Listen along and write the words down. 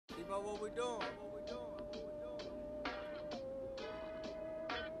about what we doing.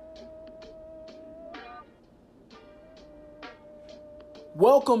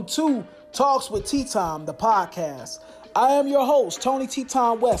 Welcome to Talks with Tea Time, the podcast. I am your host, Tony Tea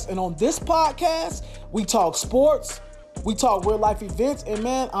Time West, and on this podcast, we talk sports, we talk real life events, and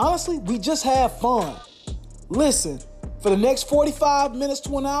man, honestly, we just have fun. Listen, for the next 45 minutes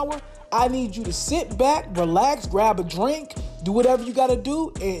to an hour, I need you to sit back, relax, grab a drink, do whatever you got to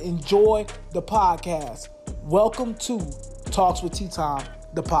do, and enjoy the podcast. Welcome to Talks with Tea Time,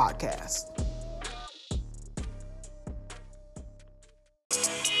 the podcast.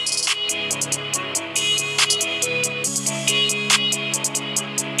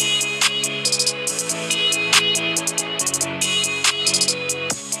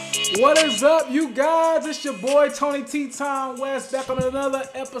 What is up, you guys? It's your boy Tony Tea Time West back on another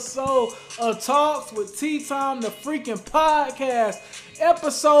episode of Talks with Tea Time, the freaking podcast.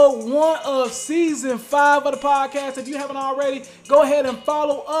 Episode 1 of season 5 of the podcast. If you haven't already, go ahead and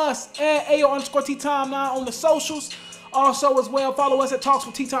follow us at AO_Tea Time 9 on the socials. Also, as well, follow us at Talks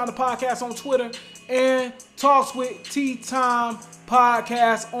with Tea Time, the podcast on Twitter, and Talks with Tea Time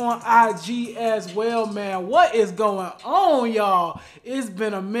podcast on IG as well, man. What is going on, y'all? It's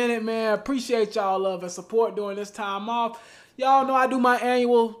been a minute, man. Appreciate y'all love and support during this time off. Y'all know I do my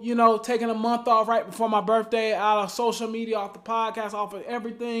annual, taking a month off right before my birthday out of social media, off the podcast, off of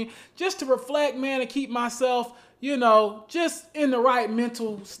everything, just to reflect, man, and keep myself, just in the right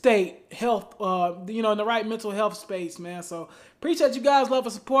mental state, health, in the right mental health space, man. So appreciate you guys' love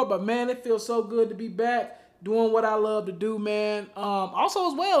and support, but man, it feels so good to be back doing what I love to do, man. Also,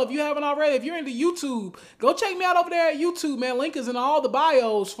 as well, if you haven't already, if you're into YouTube, go check me out over there at YouTube, man. Link is in all the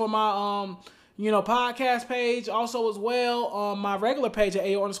bios for my, podcast page. Also, as well, my regular page at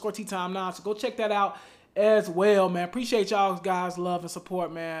AO_Tea Time 9. So go check that out as well, man. Appreciate y'all guys' love and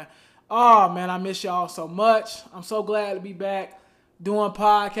support, man. Oh, man, I miss y'all so much. I'm so glad to be back doing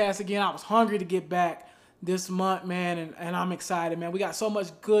podcasts again. I was hungry to get back this month, man, and I'm excited, man. We got so much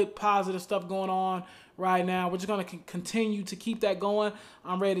good, positive stuff going on right now. We're just going to continue to keep that going.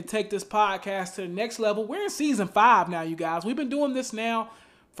 I'm ready to take this podcast to the next level. We're in season 5 now, you guys. We've been doing this now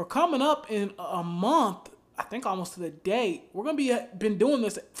for coming up in a month, I think almost to the date. We're going to been doing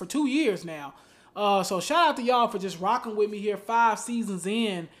this for 2 years now. So shout out to y'all for just rocking with me here 5 seasons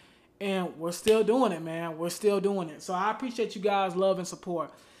in, and we're still doing it, man. We're still doing it. So I appreciate you guys' love and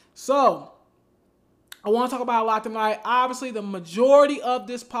support. So I want to talk about a lot tonight. Obviously, the majority of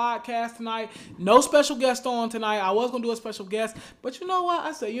this podcast tonight, no special guest on tonight. I was going to do a special guest, but you know what?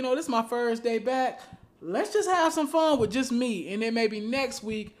 I said, this is my first day back. Let's just have some fun with just me. And then maybe next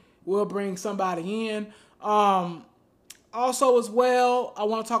week, we'll bring somebody in. Also, as well, I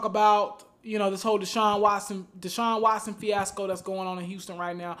want to talk about, this whole Deshaun Watson fiasco that's going on in Houston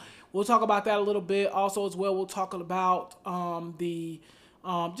right now. We'll talk about that a little bit. Also, as well, we'll talk about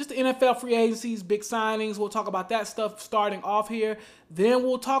just the NFL free agencies, big signings. We'll talk about that stuff starting off here. Then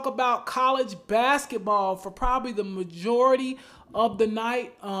we'll talk about college basketball for probably the majority of the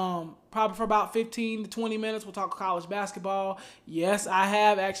night. Probably for about 15 to 20 minutes, we'll talk college basketball. Yes, I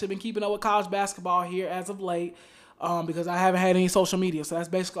have actually been keeping up with college basketball here as of late because I haven't had any social media. So that's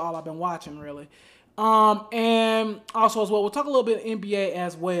basically all I've been watching, really. And also as well, we'll talk a little bit of NBA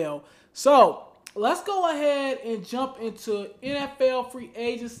as well. So let's go ahead and jump into NFL free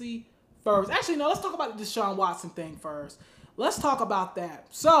agency first. Actually, no, let's talk about the Deshaun Watson thing first. Let's talk about that.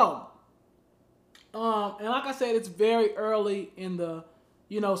 So, and like I said, it's very early in the,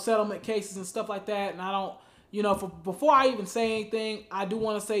 settlement cases and stuff like that. And I don't, before I even say anything, I do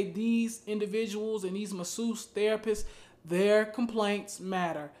want to say these individuals and these masseuse therapists, their complaints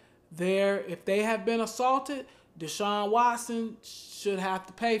matter. If they have been assaulted, Deshaun Watson should have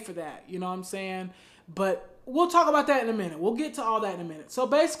to pay for that. You know what I'm saying? But we'll talk about that in a minute. We'll get to all that in a minute. So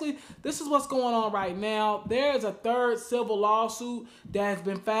basically, this is what's going on right now. There is a third civil lawsuit that has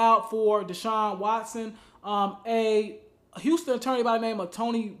been filed for Deshaun Watson. A Houston attorney by the name of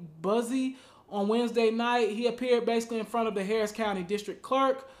Tony Buzzi on Wednesday night, he appeared basically in front of the Harris County District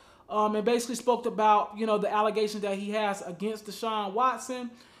Clerk and basically spoke about, the allegations that he has against Deshaun Watson.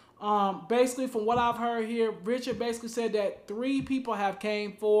 Basically, from what I've heard here, Richard basically said that 3 people have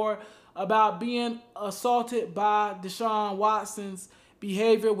came forward about being assaulted by Deshaun Watson's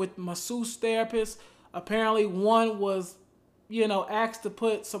behavior with masseuse therapists. Apparently, one was, asked to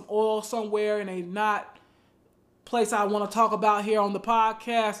put some oil somewhere in a not place I want to talk about here on the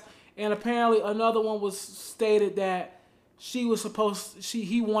podcast. And apparently, another one was stated that he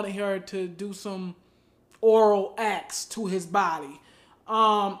wanted her to do some oral acts to his body.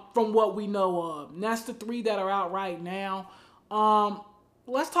 From what we know of. And that's the 3 that are out right now.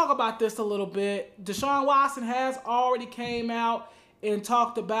 let's talk about this a little bit. Deshaun Watson has already came out and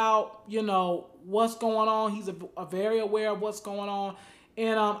talked about, what's going on. He's very aware of what's going on.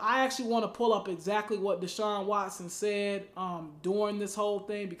 And I actually want to pull up exactly what Deshaun Watson said during this whole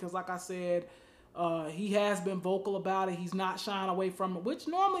thing because, like I said, he has been vocal about it. He's not shying away from it, which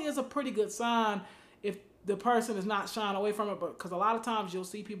normally is a pretty good sign if the person is not shying away from it. But because a lot of times you'll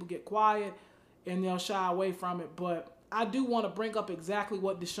see people get quiet and they'll shy away from it. But I do want to bring up exactly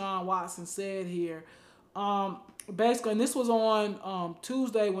what Deshaun Watson said here. Basically, and this was on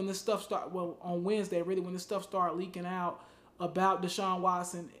Tuesday when this stuff started. Well, on Wednesday, really, when this stuff started leaking out about Deshaun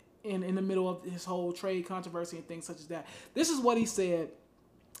Watson in the middle of his whole trade controversy and things such as that. This is what he said.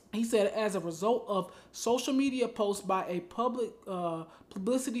 He said, as a result of social media posts by a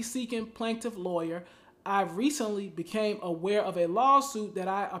publicity-seeking plaintiff lawyer, I recently became aware of a lawsuit that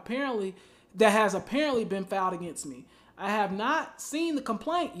has apparently been filed against me. I have not seen the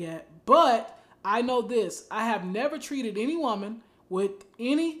complaint yet, but I know this. I have never treated any woman with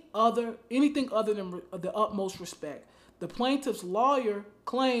anything other than the utmost respect. The plaintiff's lawyer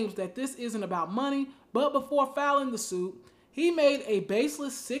claims that this isn't about money, but before filing the suit, he made a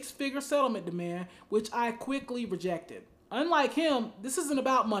baseless 6-figure settlement demand, which I quickly rejected. Unlike him, this isn't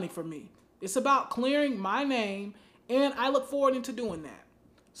about money for me. It's about clearing my name, and I look forward to doing that.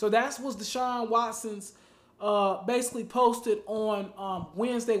 So that was Deshaun Watson's basically posted on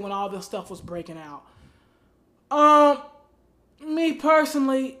Wednesday when all this stuff was breaking out. Me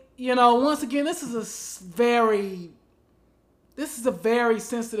personally, once again, this is a very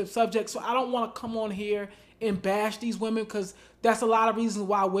sensitive subject, so I don't want to come on here and bash these women because that's a lot of reasons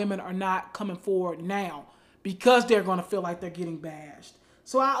why women are not coming forward now because they're going to feel like they're getting bashed.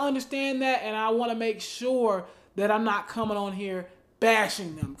 So I understand that, and I want to make sure that I'm not coming on here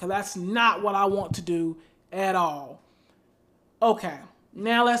bashing them because that's not what I want to do at all. Okay,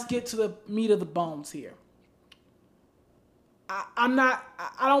 now let's get to the meat of the bones here. I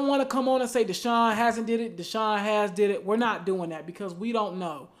don't want to come on and say Deshaun hasn't did it, Deshaun has did it. We're not doing that because we don't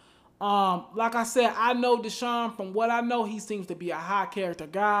know. Like I said, I know Deshaun. From what I know, he seems to be a high character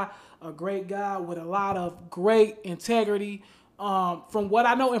guy, a great guy with a lot of great integrity. From what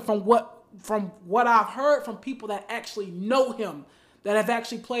I know and from what I've heard from people that actually know him, that have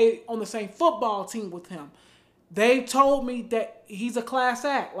actually played on the same football team with him, they told me that he's a class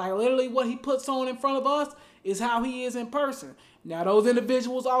act. Like literally what he puts on in front of us is how he is in person. Now those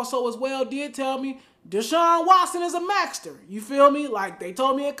individuals also as well did tell me Deshaun Watson is a maxter. You feel me? Like they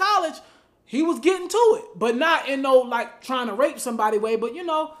told me in college he was getting to it, but not in no like trying to rape somebody way. But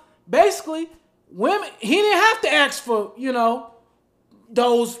basically women, he didn't have to ask for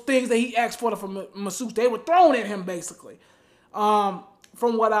those things that he asked for from masseuse. They were thrown at him basically. From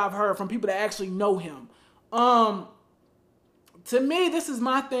what I've heard from people that actually know him. To me, this is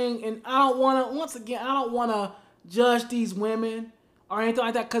my thing, and I don't want to judge these women or anything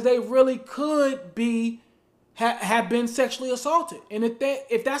like that because they really could have been sexually assaulted. And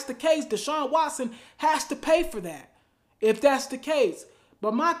if that's the case, Deshaun Watson has to pay for that. If that's the case.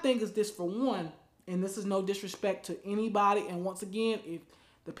 But my thing is this, for one, and this is no disrespect to anybody, and once again, if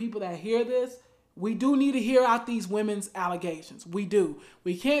the people that hear this, we do need to hear out these women's allegations. We do.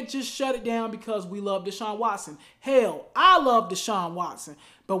 We can't just shut it down because we love Deshaun Watson. Hell, I love Deshaun Watson.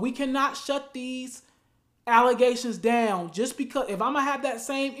 But we cannot shut these allegations down just because if I'm going to have that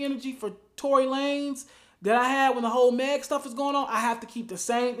same energy for Tory Lanez that I had when the whole Meg stuff is going on, I have to keep the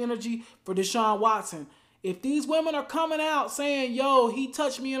same energy for Deshaun Watson. If these women are coming out saying, yo, he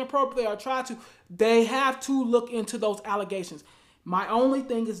touched me inappropriately or tried to, they have to look into those allegations. My only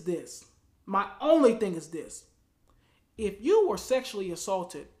thing is this. If you were sexually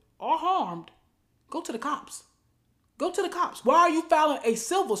assaulted or harmed, go to the cops. Go to the cops. Why are you filing a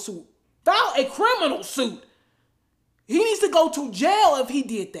civil suit? File a criminal suit. He needs to go to jail if he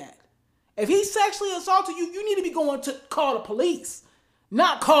did that. If he sexually assaulted you, you need to be going to call the police.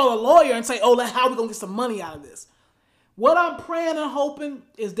 Not call a lawyer and say, oh, how are we going to get some money out of this? What I'm praying and hoping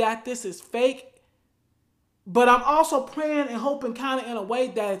is that this is fake. But I'm also praying and hoping kind of in a way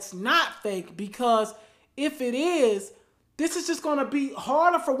that it's not fake, because if it is, this is just going to be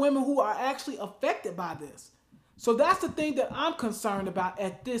harder for women who are actually affected by this. So that's the thing that I'm concerned about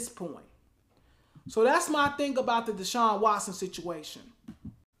at this point. So that's my thing about the Deshaun Watson situation.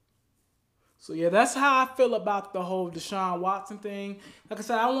 So yeah, that's how I feel about the whole Deshaun Watson thing. Like I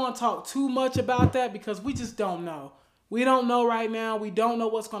said, I don't want to talk too much about that because we just don't know. We don't know right now. We don't know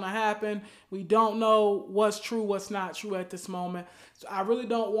what's going to happen. We don't know what's true, what's not true at this moment. So I really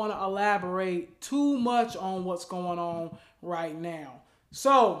don't want to elaborate too much on what's going on right now.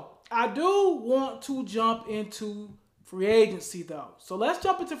 So I do want to jump into free agency, though. So let's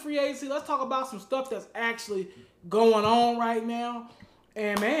jump into free agency. Let's talk about some stuff that's actually going on right now.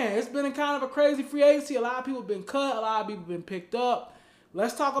 And, man, it's been a kind of a crazy free agency. A lot of people have been cut. A lot of people have been picked up.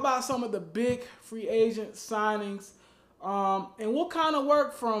 Let's talk about some of the big free agent signings. And we'll kind of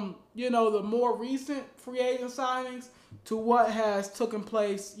work from, the more recent free agent signings to what has taken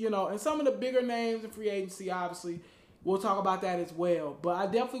place, and some of the bigger names in free agency, obviously. We'll talk about that as well. But I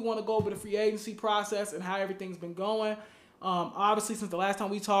definitely want to go over the free agency process and how everything's been going. Obviously, since the last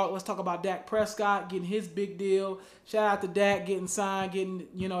time we talked, let's talk about Dak Prescott getting his big deal. Shout out to Dak getting signed, getting,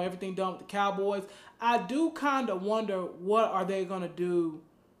 everything done with the Cowboys. I do kind of wonder what are they going to do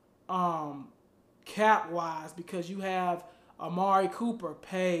cap-wise, because you have Amari Cooper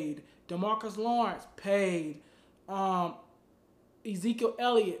paid, DeMarcus Lawrence paid, Ezekiel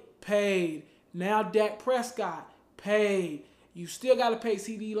Elliott paid, now Dak Prescott paid. You still got to pay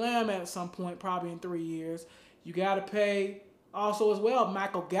CD Lamb at some point, probably in 3 years. You got to pay also as well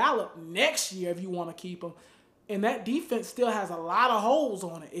Michael Gallup next year if you want to keep him. And that defense still has a lot of holes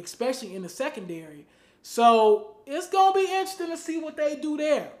on it, especially in the secondary. So it's going to be interesting to see what they do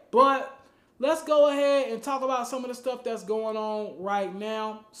there. But let's go ahead and talk about some of the stuff that's going on right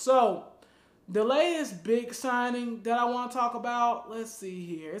now. So the latest big signing that I want to talk about, let's see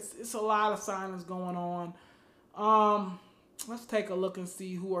here. It's a lot of signings going on. Let's take a look and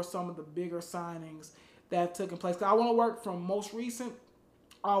see who are some of the bigger signings that took place. I want to work from most recent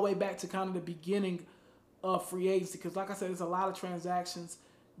all the way back to kind of the beginning of free agency, because like I said, there's a lot of transactions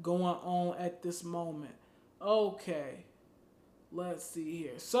going on at this moment. Okay, let's see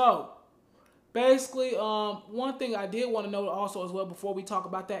here. So basically, one thing I did want to note also as well before we talk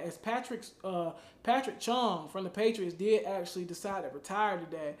about that is Patrick Chung from the Patriots did actually decide to retire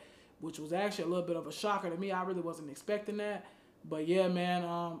today, which was actually a little bit of a shocker to me. I really wasn't expecting that. But yeah, man,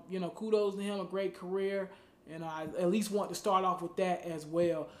 kudos to him, a great career, and I at least want to start off with that as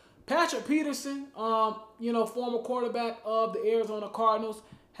well. Patrick Peterson, former quarterback of the Arizona Cardinals,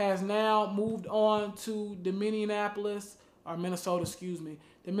 has now moved on to the Minnesota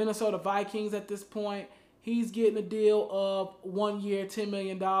Vikings at this point. He's getting a deal of 1 year, $10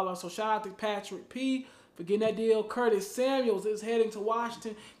 million. So shout out to Patrick P for getting that deal. Curtis Samuels is heading to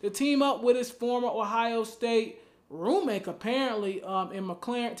Washington to team up with his former Ohio State roommate, apparently, in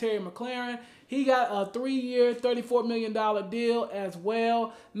Terry McLaurin. He got a 3-year, $34 million deal as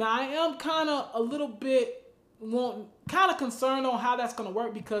well. Now, I am kind of a little bit concerned on how that's going to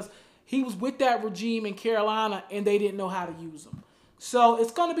work, because he was with that regime in Carolina and they didn't know how to use him. So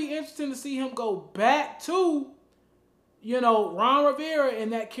it's going to be interesting to see him go back to, Ron Rivera in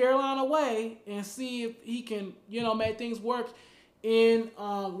that Carolina way and see if he can, make things work in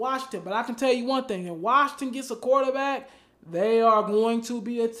Washington. But I can tell you one thing, if Washington gets a quarterback, they are going to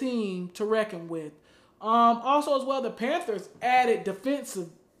be a team to reckon with. Also as well, the Panthers added defensive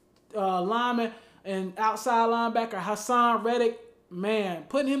lineman and outside linebacker Hassan Reddick. Man,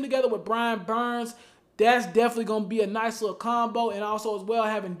 putting him together with Brian Burns, that's definitely going to be a nice little combo. And also as well,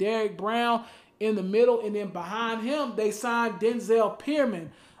 having Derrick Brown in the middle, and then behind him they signed Denzel Pierman.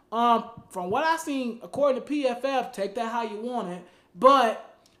 From what I've seen, according to PFF, take that how you want it,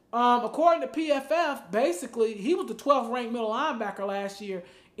 but according to PFF, basically, he was the 12th ranked middle linebacker last year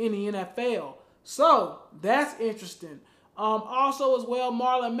in the NFL. So that's interesting. Also as well,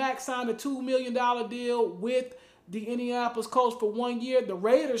 Marlon Mack signed a $2 million deal with the Indianapolis Colts for 1 year. The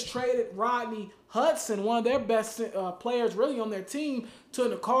Raiders traded Rodney Hudson, one of their best players really on their team, to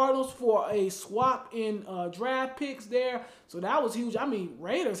the Cardinals for a swap in draft picks there. So that was huge. I mean,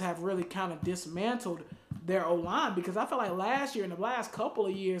 Raiders have really kind of dismantled their O-line, because I feel like last year and the last couple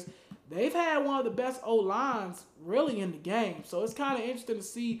of years, they've had one of the best O-lines really in the game. So it's kind of interesting to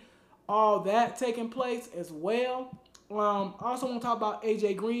see all that taking place as well. Also want to talk about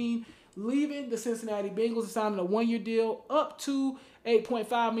A.J. Green leaving the Cincinnati Bengals and signing a 1-year deal up to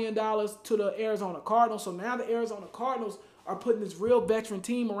 $8.5 million to the Arizona Cardinals. So now the Arizona Cardinals are putting this real veteran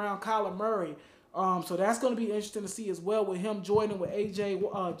team around Kyler Murray. So that's going to be interesting to see as well, with him joining with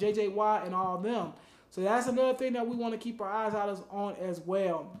J.J. Watt and all of them. So that's another thing that we want to keep our eyes out on as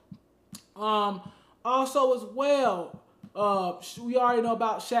well. Also as well, we already know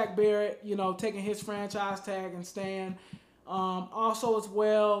about Shaq Barrett, taking his franchise tag and staying. Also as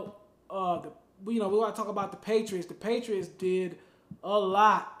well, we want to talk about the Patriots. The Patriots did a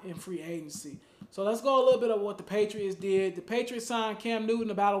lot in free agency. So let's go a little bit of what the Patriots did. The Patriots signed Cam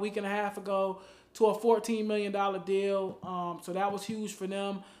Newton about a week and a half ago to a $14 million deal. So that was huge for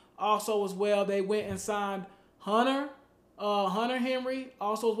them. Also as well, they went and signed Hunter Henry,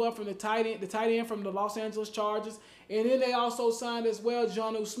 also as well from the tight end from the Los Angeles Chargers. And then they also signed as well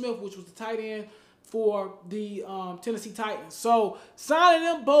Jonnu Smith, which was the tight end for the Tennessee Titans. So signing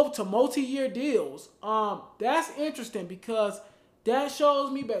them both to multi-year deals, that's interesting because that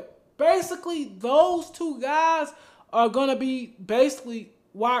shows me that basically those two guys are going to be basically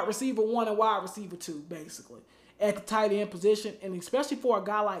wide receiver 1 and wide receiver 2, basically, at the tight end position. And especially for a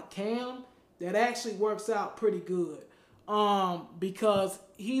guy like Cam, that actually works out pretty good because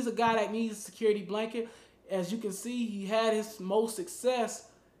he's a guy that needs a security blanket. As you can see, he had his most success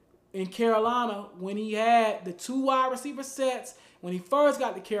in Carolina when he had the 2 wide receiver sets when he first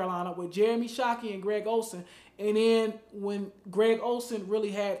got to Carolina with Jeremy Shockey and Greg Olsen. And then when Greg Olsen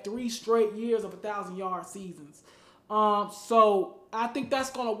really had 3 straight years of 1,000-yard seasons. So I think that's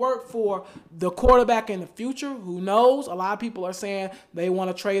going to work for the quarterback in the future. Who knows? A lot of people are saying they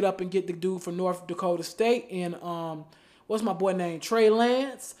want to trade up and get the dude from North Dakota State in, what's my boy name? Trey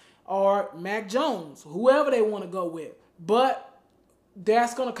Lance or Mac Jones, whoever they want to go with. But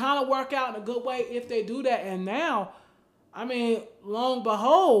that's going to kind of work out in a good way if they do that. And now, I mean, long and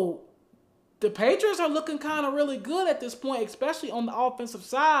behold, the Patriots are looking kind of really good at this point, especially on the offensive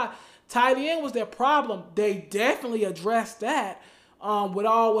side. Tight end was their problem. They definitely addressed that with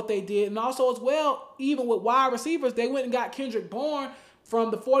all what they did. And also as well, even with wide receivers, they went and got Kendrick Bourne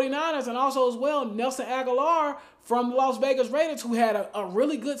from the 49ers and also as well Nelson Aguilar from the Las Vegas Raiders, who had a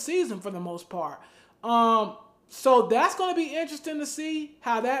really good season for the most part. So that's going to be interesting to see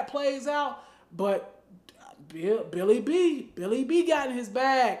how that plays out. But Billy B got in his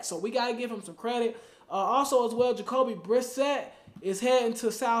bag, so we got to give him some credit. Also as well, Jacoby Brissett is heading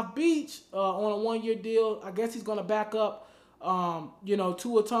to South Beach on a 1-year deal. I guess he's going to back up, Tua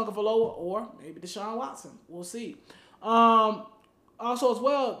Tagovailoa or maybe Deshaun Watson. We'll see. Also as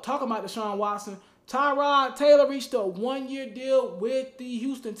well, talking about Deshaun Watson, Tyrod Taylor reached a 1-year deal with the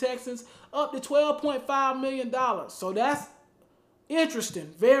Houston Texans up to $12.5 million. So that's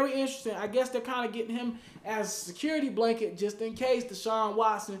interesting, very interesting. I guess they're kind of getting him as a security blanket just in case Deshaun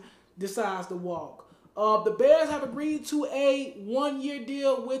Watson decides to walk. The Bears have agreed to a 1-year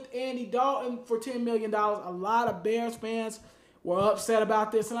deal with Andy Dalton for $10 million. A lot of Bears fans were upset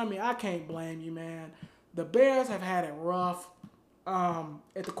about this, and I mean, I can't blame you, man. The Bears have had it rough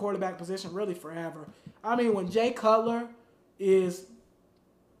at the quarterback position really forever. I mean, when Jay Cutler is,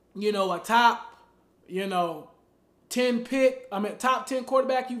 a top, 10 pick, top 10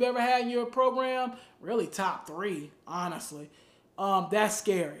 quarterback you've ever had in your program, really top 3, honestly. That's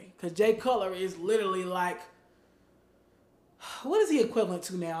scary because Jay Cutler is literally like, what is he equivalent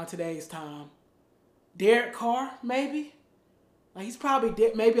to now in today's time? Derek Carr, maybe? Like he's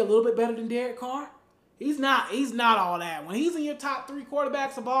probably maybe a little bit better than Derek Carr. He's not all that. When he's in your top 3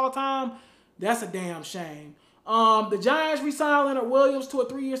 quarterbacks of all time, that's a damn shame. The Giants re-signed Leonard Williams to a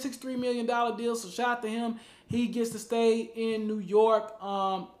 3-year, $63 million deal, so shout out to him. He gets to stay in New York.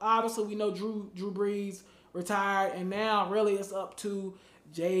 Obviously, we know Drew Brees retired, and now really it's up to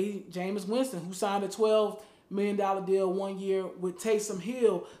Jameis Winston, who signed a $12 million deal 1 year with Taysom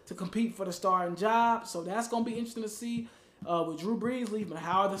Hill to compete for the starting job. So that's going to be interesting to see with Drew Brees leaving.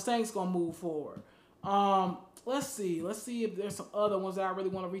 How are the Saints going to move forward? Let's see if there's some other ones that I really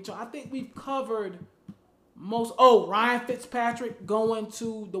want to reach on. I think we've covered most. Ryan Fitzpatrick going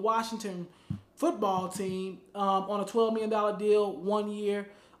to the Washington football team on a $12 million deal 1 year.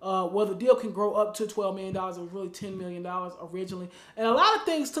 Well, the deal can grow up to $12 million. It was really $10 million originally. And a lot of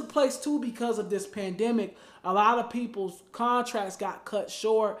things took place, too, because of this pandemic. A lot of people's contracts got cut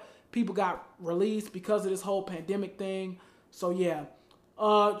short. People got released because of this whole pandemic thing. So, yeah.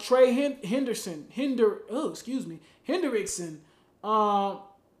 Trey Hendrickson.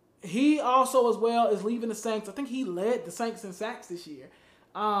 He also, as well, is leaving the Saints. I think he led the Saints in sacks this year.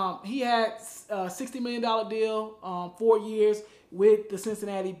 He had a $60 million deal, 4 years with the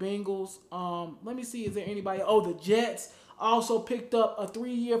Cincinnati Bengals. Let me see, is there anybody? The Jets also picked up a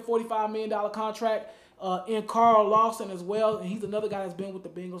 3-year, $45 million contract in Carl Lawson as well. And he's another guy that's been with the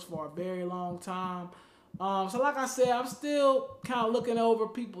Bengals for a very long time. So like I said, I'm still kind of looking over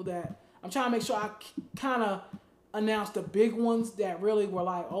people that I'm trying to make sure I kind of announce the big ones that really were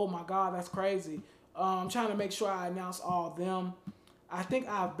like, oh my God, that's crazy. I'm trying to make sure I announce all of them. I think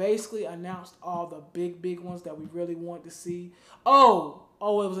I've basically announced all the big ones that we really want to see. It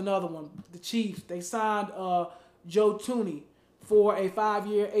was another one. The Chiefs, they signed Joe Thuney for a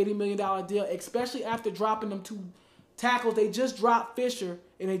 5-year, $80 million deal, especially after dropping them 2 tackles. They just dropped Fisher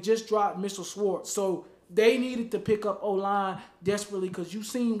and they just dropped Mitchell Schwartz. So they needed to pick up O-line desperately because you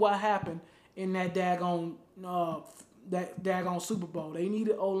seen what happened in that daggone Super Bowl. They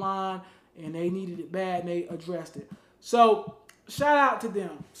needed O-line and they needed it bad and they addressed it. So shout out to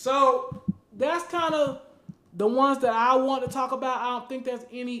them. So that's kind of The ones that I want to talk about, I don't think there's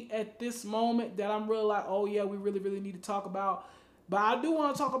any at this moment that I'm really like, oh yeah, we really, really need to talk about. But I do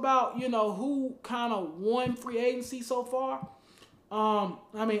want to talk about, who kind of won free agency so far.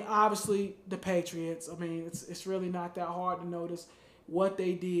 I mean, obviously the Patriots. I mean, it's really not that hard to notice what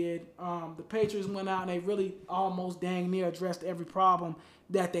they did. The Patriots went out and they really almost dang near addressed every problem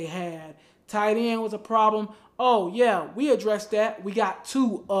that they had. Tight end was a problem. Oh yeah, we addressed that. We got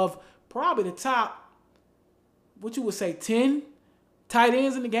two of probably the top, what you would say, 10 tight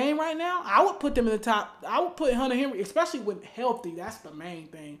ends in the game right now. I would put them in the top. I would put Hunter Henry, especially when healthy. That's the main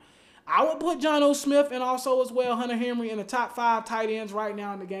thing. I would put Jonnu Smith and also as well Hunter Henry in the top 5 tight ends right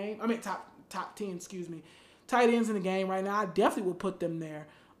now in the game. I mean top 10, excuse me. Tight ends in the game right now. I definitely would put them there.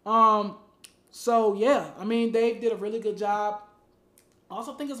 So yeah, I mean they did a really good job. I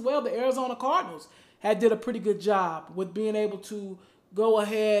also think as well the Arizona Cardinals did a pretty good job with being able to go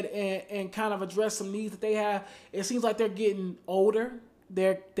ahead and kind of address some needs that they have. It seems like they're getting older.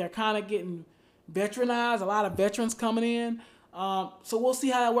 They're kind of getting veteranized. A lot of veterans coming in. So we'll see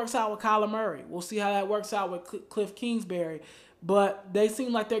how that works out with Kyler Murray. We'll see how that works out with Cliff Kingsbury. But they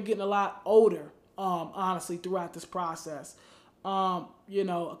seem like they're getting a lot older, honestly, throughout this process. A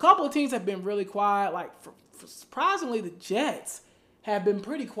couple of teams have been really quiet. Like, surprisingly, the Jets have been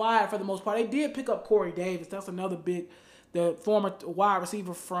pretty quiet for the most part. They did pick up Corey Davis. That's another big, the former wide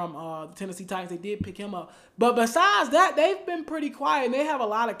receiver from the Tennessee Titans. They did pick him up. But besides that, they've been pretty quiet, and they have a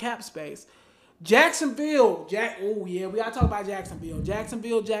lot of cap space. Jacksonville. Oh, yeah, we got to talk about Jacksonville.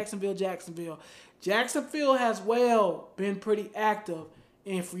 Jacksonville has, well, been pretty active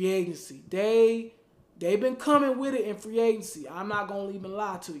in free agency. They've been coming with it in free agency. I'm not going to even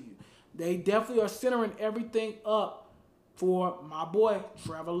lie to you. They definitely are centering everything up for my boy,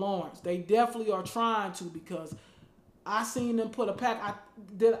 Trevor Lawrence. They definitely are trying to, because I seen them put a pack.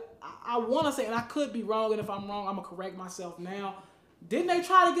 I want to say, and I could be wrong, and if I'm wrong, I'm going to correct myself now. Didn't they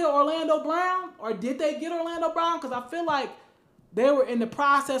try to get Orlando Brown? Or did they get Orlando Brown? Because I feel like they were in the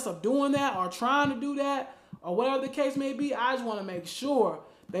process of doing that or trying to do that or whatever the case may be. I just want to make sure.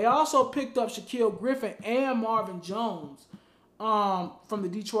 They also picked up Shaquille Griffin and Marvin Jones from the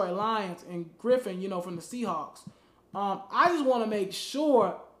Detroit Lions, and Griffin, from the Seahawks. I just want to make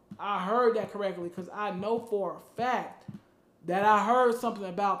sure I heard that correctly, because I know for a fact that I heard something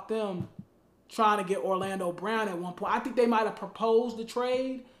about them trying to get Orlando Brown at one point. I think they might have proposed the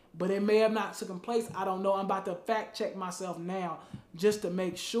trade, but it may have not taken place. I don't know. I'm about to fact check myself now just to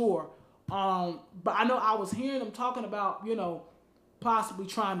make sure. But I know I was hearing them talking about, possibly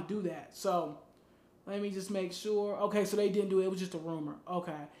trying to do that. So let me just make sure. Okay, so they didn't do it. It was just a rumor.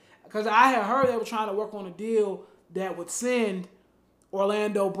 Okay. Because I had heard they were trying to work on a deal that would send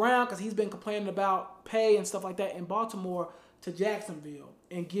Orlando Brown, because he's been complaining about pay and stuff like that in Baltimore, to Jacksonville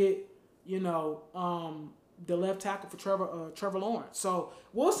and get, the left tackle for Trevor Lawrence. So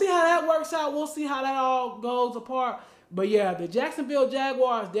we'll see how that works out. We'll see how that all goes apart. But yeah, the Jacksonville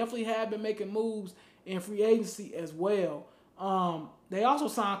Jaguars definitely have been making moves in free agency as well. They also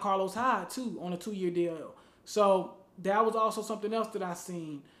signed Carlos Hyde too on a 2-year deal. So that was also something else that I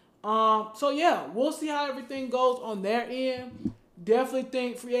seen. So yeah, we'll see how everything goes on their end. Definitely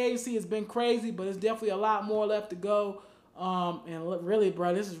think free agency has been crazy, but it's definitely a lot more left to go. And really,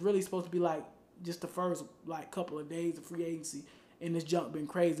 bro, this is really supposed to be like just the first couple of days of free agency, and this junk been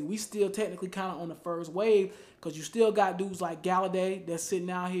crazy. We still technically kind of on the first wave, because you still got dudes like Galladay that's sitting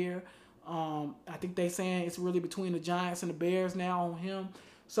out here. I think they saying it's really between the Giants and the Bears now on him.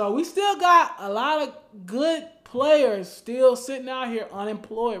 So we still got a lot of good players still sitting out here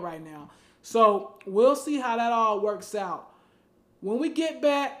unemployed right now. So we'll see how that all works out. When we get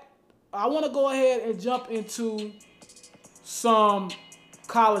back, I want to go ahead and jump into some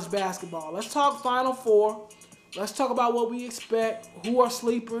college basketball. Let's talk Final Four. Let's talk about what we expect, who are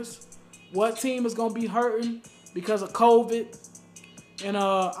sleepers, what team is going to be hurting because of COVID. And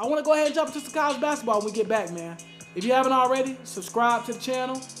I want to go ahead and jump into some college basketball when we get back, man. If you haven't already, subscribe to the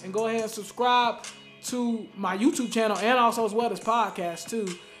channel and go ahead and subscribe to my YouTube channel and also as well this podcast too.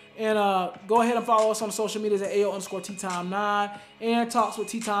 And go ahead and follow us on social medias at AO_TeaTime9 and Talks with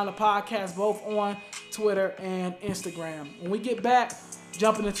T-Time, the podcast, both on Twitter and Instagram. When we get back,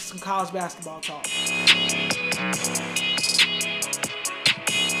 jumping into some college basketball talk.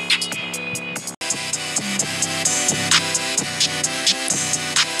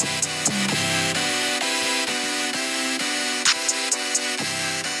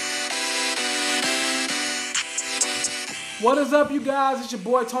 What is up, you guys? It's your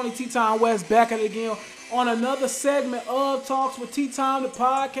boy Tony T-Time West back at it again on another segment of Talks with Tea Time, the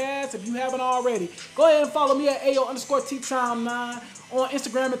podcast. If you haven't already, go ahead and follow me at AO_Tea Time9 on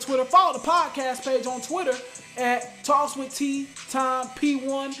Instagram and Twitter. Follow the podcast page on Twitter at Talks with Tea Time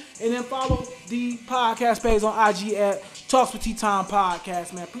P1, and then follow the podcast page on IG at Talks with Tea Time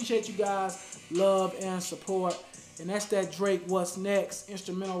Podcast. Man, appreciate you guys' love and support. And that's that Drake What's Next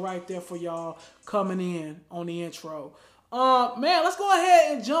instrumental right there for y'all coming in on the intro. Man, let's go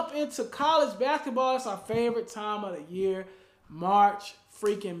ahead and jump into college basketball. It's our favorite time of the year. March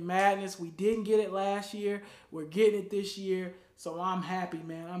freaking Madness. We didn't get it last year. We're getting it this year. So I'm happy,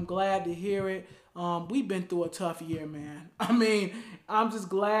 man. I'm glad to hear it. We've been through a tough year, man. I mean, I'm just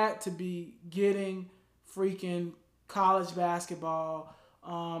glad to be getting freaking college basketball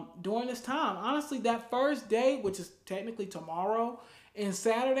during this time. Honestly, that first day, which is technically tomorrow, and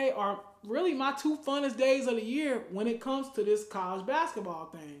Saturday are really my two funnest days of the year when it comes to this college basketball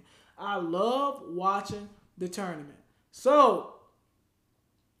thing. I love watching the tournament. So,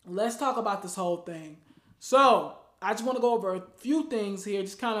 let's talk about this whole thing. So, I just want to go over a few things here,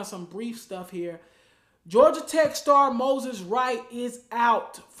 just kind of some brief stuff here. Georgia Tech star Moses Wright is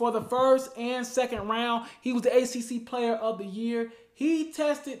out for the first and second round. He was the ACC Player of the Year. He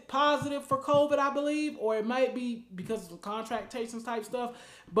tested positive for COVID, I believe, or it might be because of some contractations type stuff.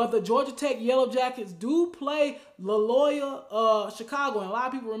 But the Georgia Tech Yellow Jackets do play Loyola Chicago. And a lot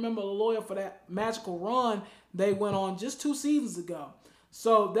of people remember Loyola for that magical run they went on just 2 seasons ago.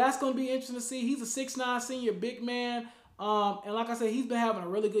 So that's going to be interesting to see. He's a 6'9" senior big man. And like I said, he's been having a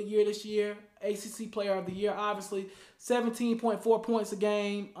really good year this year. ACC Player of the Year, obviously. 17.4 points a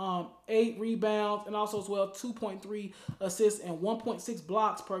game, 8 rebounds, and also as well 2.3 assists and 1.6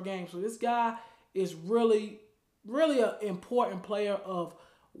 blocks per game. So this guy is really, really an important player of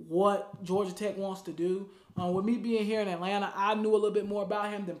what Georgia Tech wants to do. With me being here in Atlanta, I knew a little bit more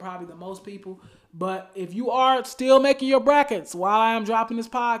about him than probably the most people. But if you are still making your brackets while I am dropping this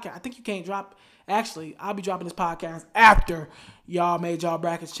podcast, I think you can't drop. Actually, I'll be dropping this podcast after y'all made y'all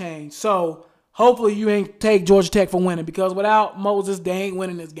brackets change. So hopefully you ain't take Georgia Tech for winning, because without Moses, they ain't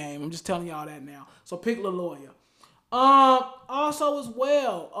winning this game. I'm just telling y'all that now. So pick Loyola. Also as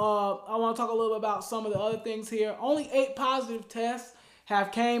well, I want to talk a little bit about some of the other things here. Only 8 positive tests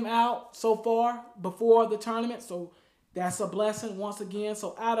have came out so far before the tournament. So that's a blessing once again.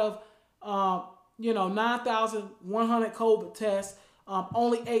 So out of 9,100 COVID tests,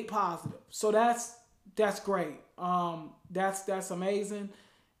 only 8 positive. So that's great. That's amazing.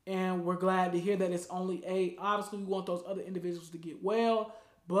 And we're glad to hear that it's only 8. Obviously, we want those other individuals to get well,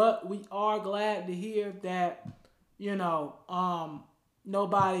 but we are glad to hear that,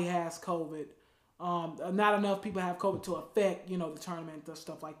 nobody has COVID. Not enough people have COVID to affect, the tournament and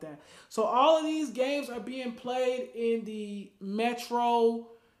stuff like that. So all of these games are being played in the metro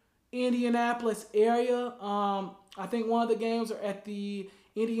Indianapolis area. I think one of the games are at the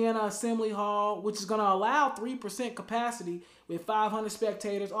Indiana Assembly Hall, which is going to allow 3% capacity with 500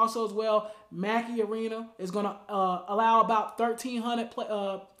 spectators. Also as well, Mackey Arena is going to allow about 1,300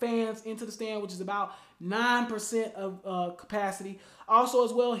 fans into the stand, which is about 9% of capacity. Also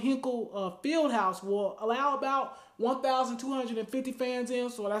as well, Hinkle Fieldhouse will allow about 1,250 fans in,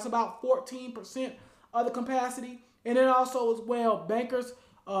 so that's about 14% of the capacity. And then also as well, Bankers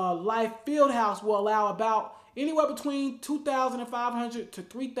Life Fieldhouse will allow about anywhere between 2,500 to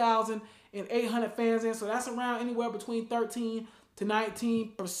 3,800 fans in. So that's around anywhere between 13 to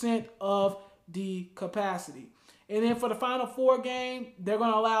 19% of the capacity. And then for the Final Four game, they're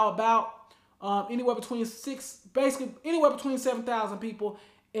going to allow about anywhere between 7,000 people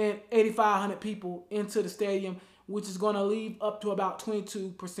and 8,500 people into the stadium, which is going to leave up to about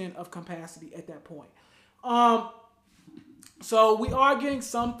 22% of capacity at that point. So we are getting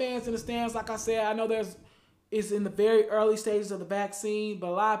some fans in the stands. Like I said, I know it's in the very early stages of the vaccine, but a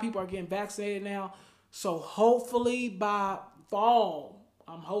lot of people are getting vaccinated now. So hopefully by fall,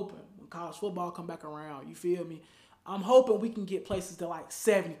 I'm hoping when college football come back around, you feel me? I'm hoping we can get places to like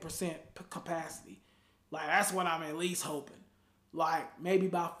 70% capacity. Like that's what I'm at least hoping. Like maybe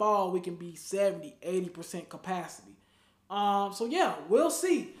by fall we can be 70, 80% capacity. So yeah, we'll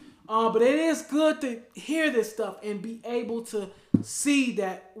see. But it is good to hear this stuff and be able to see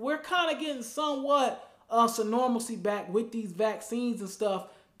that we're kind of getting somewhat some normalcy back with these vaccines and stuff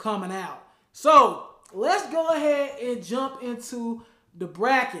coming out. So let's go ahead and jump into the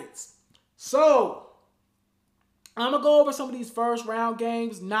brackets. So I'm going to go over some of these first round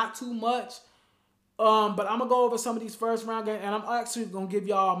games, not too much. But I'm going to go over some of these first round games, and I'm actually going to give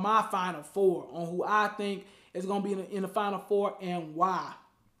y'all my Final Four on who I think is going to be in the Final Four and why.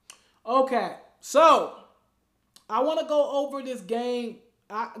 Okay, so I want to go over this game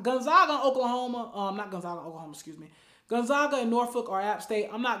Gonzaga and Oklahoma, not Gonzaga, Oklahoma, excuse me. Gonzaga and Norfolk or App State,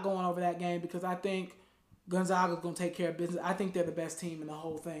 I'm not going over that game because I think Gonzaga's going to take care of business. I think they're the best team in the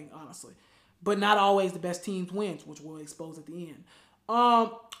whole thing, honestly. But not always the best teams wins, which we'll expose at the end.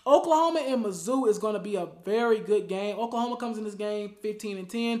 Oklahoma and Mizzou is going to be a very good game. Oklahoma comes in this game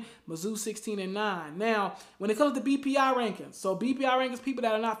 15-10, Mizzou 16-9. Now, when it comes to BPI rankings, so BPI rankings, people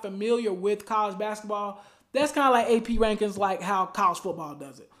that are not familiar with college basketball, that's kind of like AP rankings, like how college football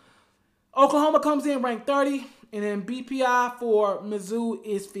does it. Oklahoma comes in ranked 30, and then BPI for Mizzou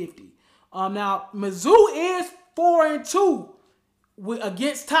is 50. Now, Mizzou is 4-2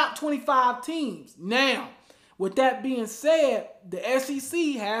 against top 25 teams. Now, with that being said, the SEC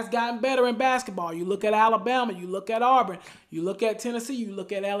has gotten better in basketball. You look at Alabama, you look at Auburn, you look at Tennessee, you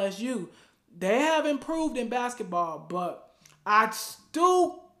look at LSU. They have improved in basketball, but I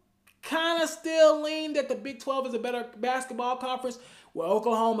still kind of still lean that the Big 12 is a better basketball conference, with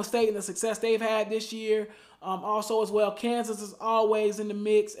Oklahoma State and the success they've had this year. Also as well, Kansas is always in the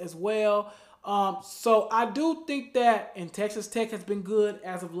mix as well. So I do think that, and Texas Tech has been good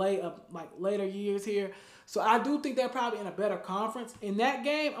as of late, like later years here. So I do think they're probably in a better conference. In that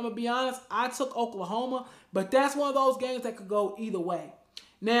game, I'm going to be honest, I took Oklahoma, but that's one of those games that could go either way.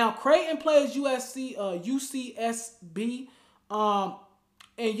 Now, Creighton plays UCSB,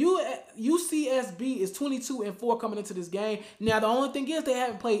 and UCSB is 22-4 coming into this game. Now, the only thing is they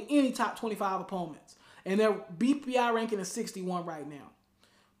haven't played any top 25 opponents, and their BPI ranking is 61 right now.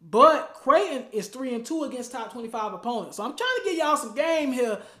 But Creighton is 3-2 against top 25 opponents. So I'm trying to get y'all some game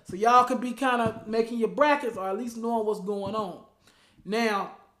here so y'all can be kind of making your brackets or at least knowing what's going on.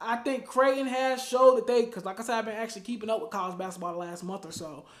 Now, I think Creighton has showed that because like I said, I've been actually keeping up with college basketball the last month or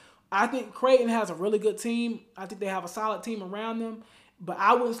so. I think Creighton has a really good team. I think they have a solid team around them. But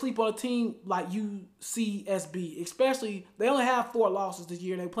I wouldn't sleep on a team like UCSB, especially they only have 4 losses this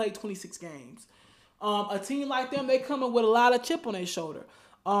year. They played 26 games. A team like them, they come in with a lot of chip on their shoulder.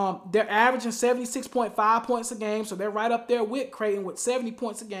 They're averaging 76.5 points a game, so they're right up there with Creighton with 70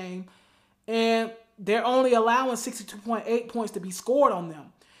 points a game. And they're only allowing 62.8 points to be scored on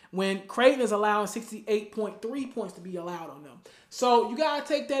them, when Creighton is allowing 68.3 points to be allowed on them. So you got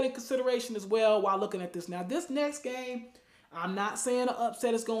to take that in consideration as well while looking at this. Now, this next game, I'm not saying an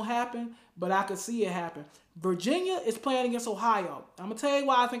upset is going to happen, but I could see it happen. Virginia is playing against Ohio. I'm going to tell you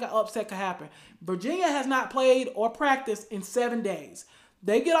why I think an upset could happen. Virginia has not played or practiced in 7 days.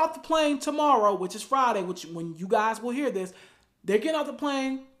 They get off the plane tomorrow, which is Friday, which when you guys will hear this, they're getting off the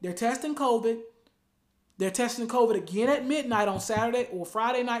plane, they're testing COVID. They're testing COVID again at midnight on Saturday or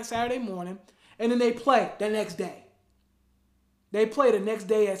Friday night, Saturday morning, and then they play the next day. They play the next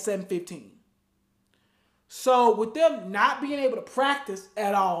day at 7:15. So with them not being able to practice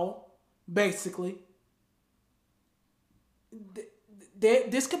at all, basically,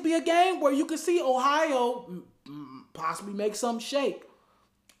 this could be a game where you could see Ohio possibly make some shake.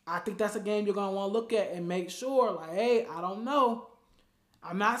 I think that's a game you're going to want to look at and make sure, like, hey, I don't know.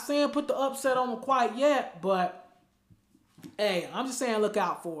 I'm not saying put the upset on them quite yet, but, hey, I'm just saying look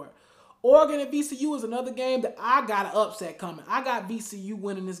out for it. Oregon and VCU is another game that I got an upset coming. I got VCU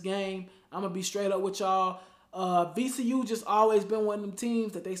winning this game. I'm going to be straight up with y'all. VCU just always been one of them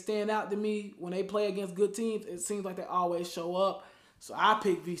teams that they stand out to me. When they play against good teams, it seems like they always show up. So I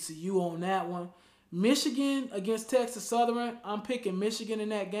pick VCU on that one. Michigan against Texas Southern, I'm picking Michigan in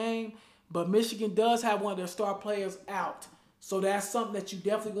that game. But Michigan does have one of their star players out. So that's something that you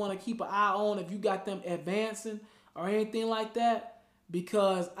definitely want to keep an eye on if you got them advancing or anything like that.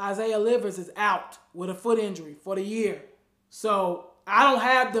 Because Isaiah Livers is out with a foot injury for the year. So I don't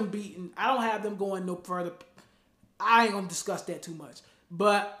have them beaten. I don't have them going no further. I ain't going to discuss that too much.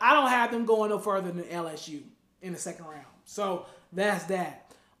 But I don't have them going no further than LSU in the second round. So that's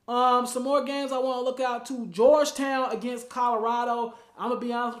that. Some more games I want to look out to. Georgetown against Colorado. I'm going to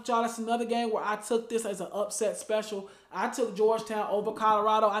be honest with y'all. That's another game where I took this as an upset special. I took Georgetown over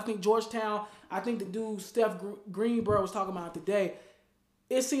Colorado. I think Georgetown, I think the dude Steph Greenberg was talking about today.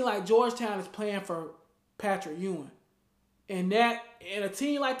 It seemed like Georgetown is playing for Patrick Ewing. And a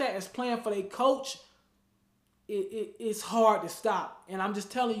team like that is playing for their coach, it's hard to stop. And I'm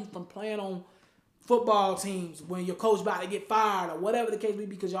just telling you from playing on football teams when your coach about to get fired or whatever the case may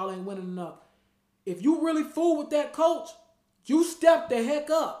be because y'all ain't winning enough. If you really fool with that coach, you step the heck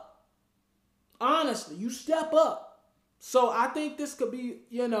up. Honestly, you step up. So I think this could be,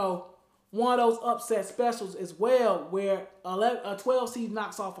 one of those upset specials as well where a 12 seed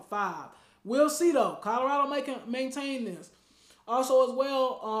knocks off a 5. We'll see, though. Colorado maintain this. Also, as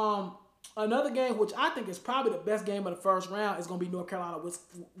well, another game, which I think is probably the best game of the first round, is going to be North Carolina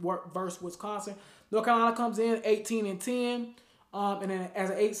versus Wisconsin. North Carolina comes in 18-10. And then as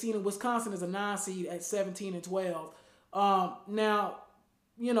an 8 seed in Wisconsin is a 9 seed at 17 and 12. Now,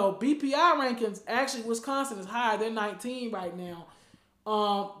 BPI rankings, actually Wisconsin is higher. They're 19 right now.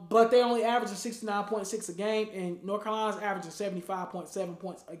 But they're only averaging 69.6 a game, and North Carolina's averaging 75.7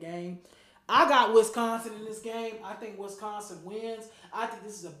 points a game. I got Wisconsin in this game. I think Wisconsin wins. I think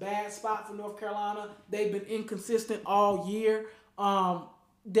this is a bad spot for North Carolina. They've been inconsistent all year.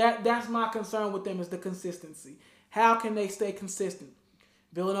 That's my concern with them is the consistency. How can they stay consistent?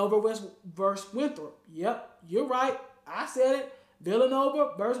 Villanova versus Winthrop. Yep, you're right. I said it.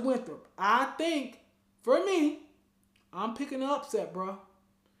 Villanova versus Winthrop. I think, for me, I'm picking the upset, bro.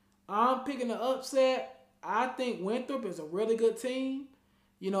 I'm picking the upset. I think Winthrop is a really good team.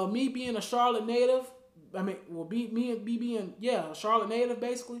 Me being a Charlotte native, a Charlotte native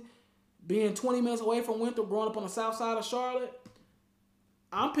basically, being 20 minutes away from Winthrop, growing up on the south side of Charlotte,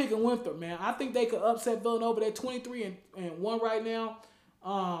 I'm picking Winthrop, man. I think they could upset Villanova. They're 23-1 right now.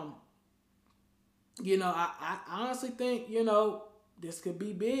 I honestly think, this could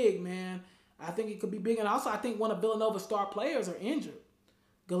be big, man. I think it could be big. And also, I think one of Villanova's star players are injured.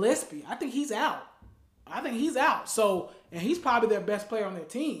 Gillespie. I think he's out. So, and he's probably their best player on their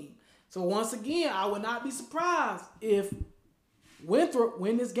team. So, once again, I would not be surprised if Winthrop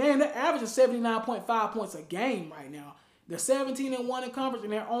win this game. They're averaging 79.5 points a game right now. They're 17-1 in conference,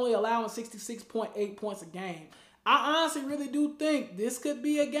 and they're only allowing 66.8 points a game. I honestly really do think this could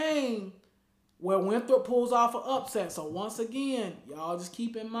be a game where Winthrop pulls off an upset. So, once again, y'all just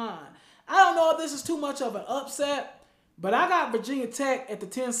keep in mind. I don't know if this is too much of an upset, but I got Virginia Tech at the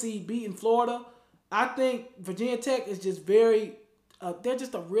 10 seed beating Florida. I think Virginia Tech is just they're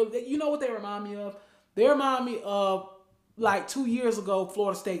just a real, you know what they remind me of? They remind me of like 2 years ago,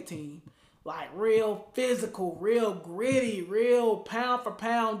 Florida State team. Like real physical, real gritty, real pound for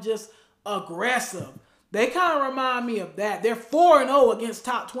pound, just aggressive. They kind of remind me of that. They're 4-0 against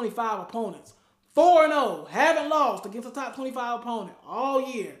top 25 opponents. 4-0. Haven't lost against a top 25 opponent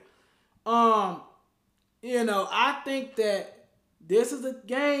all year. I think that this is a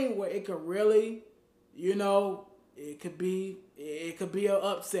game where it could really, it could be an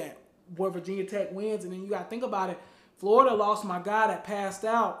upset where Virginia Tech wins. And then you got to think about it. Florida lost my guy that passed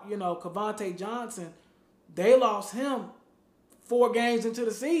out, Kavonte Johnson. They lost him 4 games into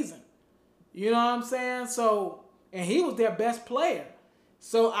the season. You know what I'm saying? So, and he was their best player.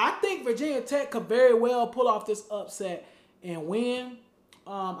 So I think Virginia Tech could very well pull off this upset and win.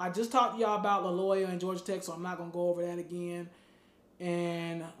 I just talked to y'all about LaLoya and Georgia Tech, so I'm not going to go over that again.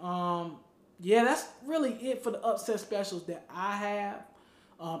 And, that's really it for the upset specials that I have.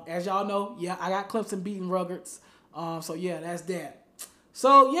 As y'all know, I got Clemson beating Rutgers. That's that.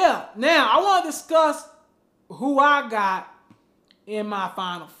 So, now I want to discuss who I got in my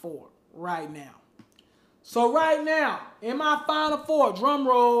Final Four right now. So, right now, in my Final Four, drum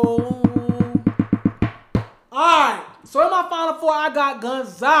roll. All right. So, in my Final Four, I got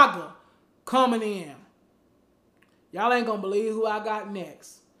Gonzaga coming in. Y'all ain't going to believe who I got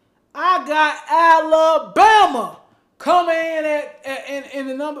next. I got Alabama coming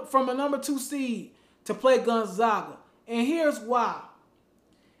in from the number 2 seed to play Gonzaga. And here's why.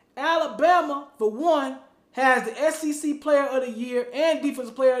 Alabama, for one, has the SEC Player of the Year and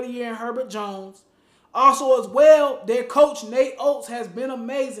Defensive Player of the Year in Herbert Jones. Also as well, their coach Nate Oates has been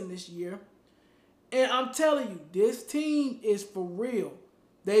amazing this year. And I'm telling you, this team is for real.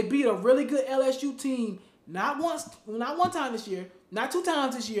 They beat a really good LSU team not one time this year, not 2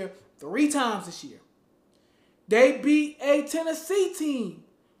 times this year, 3 times this year. They beat a Tennessee team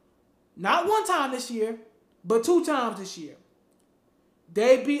not 1 time this year, but 2 times this year.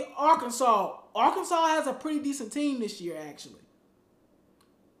 They beat Arkansas. Arkansas has a pretty decent team this year, actually.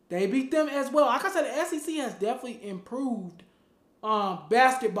 They beat them as well. Like I said, the SEC has definitely improved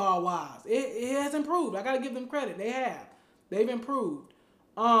basketball-wise. It has improved. I got to give them credit. They have. They've improved.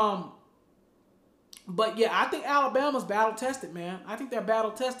 I think Alabama's battle-tested, man. I think they're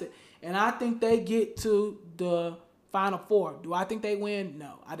battle-tested. And I think they get to the Final Four. Do I think they win?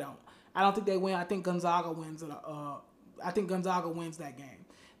 No, I don't. I don't think they win. I think Gonzaga wins. I think Gonzaga wins that game.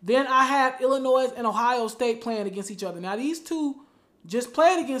 Then I have Illinois and Ohio State playing against each other. Now, these two just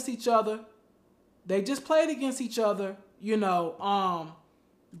played against each other. They just played against each other,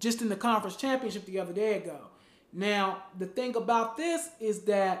 just in the conference championship the other day ago. Now, the thing about this is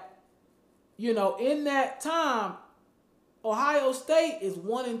that, in that time, Ohio State is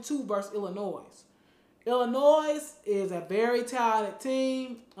 1-2 versus Illinois. Illinois is a very talented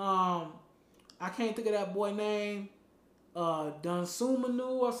team. I can't think of that boy name.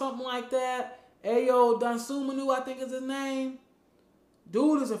 Dunsumanu or something like that. Ayo Dunsumanu, I think is his name.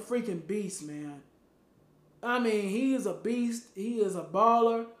 Dude is a freaking beast, man. I mean, he is a beast. He is a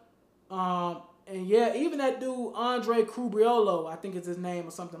baller. And yeah, even that dude, Andre Cubriolo, I think it's his name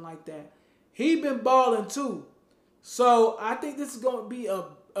or something like that. He been balling too. So I think this is going to be a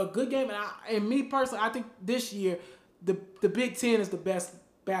good game. And me personally, I think this year, the Big Ten is the best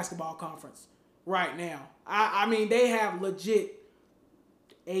basketball conference right now. I mean, they have legit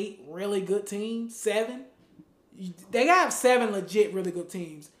 8 really good teams, 7. They have 7 legit really good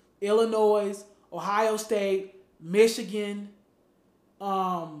teams. Illinois, Ohio State, Michigan,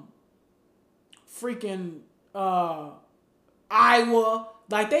 Iowa.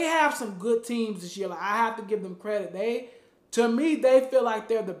 Like, they have some good teams this year. Like, I have to give them credit. To me, they feel like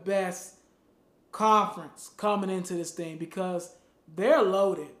they're the best conference coming into this thing because they're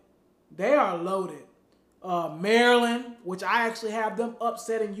loaded. They are loaded. Maryland, which I actually have them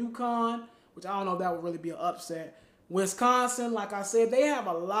upsetting UConn, which I don't know if that would really be an upset. Wisconsin, like I said, they have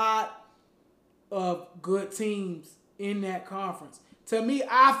a lot of good teams in that conference. To me,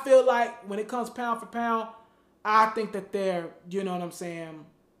 I feel like when it comes pound for pound, I think that they're, you know what I'm saying,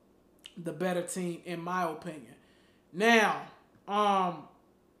 the better team in my opinion. Now,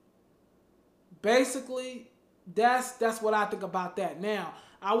 basically, that's what I think about that. Now,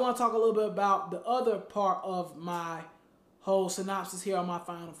 I want to talk a little bit about the other part of my whole synopsis here on my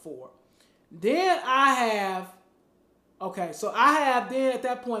Final Four. Then I have then at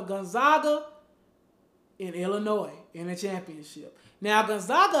that point Gonzaga in Illinois in the championship. Now,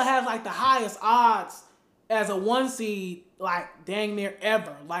 Gonzaga has like the highest odds as a 1 seed, like dang near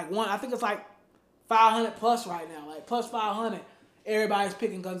ever. I think it's like 500 plus right now, like plus 500. Everybody's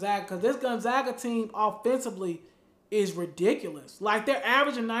picking Gonzaga because this Gonzaga team offensively is ridiculous. Like, they're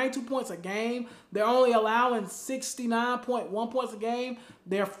averaging 92 points a game. They're only allowing 69.1 points a game.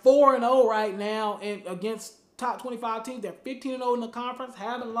 They're 4-0 right now against top 25 teams. They're 15-0 in the conference,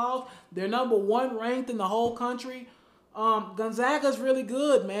 haven't lost. They're number 1 ranked in the whole country. Gonzaga's really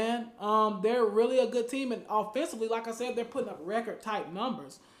good, man. They're really a good team, and offensively, like I said, they're putting up record type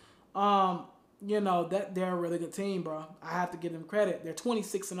numbers. That they're a really good team, bro. I have to give them credit. They're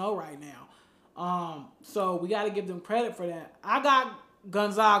 26-0 right now. So we got to give them credit for that. I got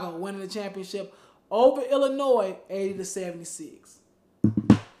Gonzaga winning the championship over Illinois, 80-76.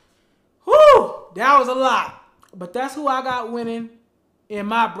 Whew, that was a lot. But that's who I got winning in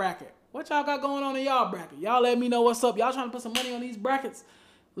my bracket. What y'all got going on in y'all bracket? Y'all let me know what's up. Y'all trying to put some money on these brackets?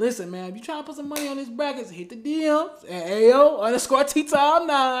 Listen, man, if you trying to put some money on these brackets, hit the DMs at AO_T-Time9.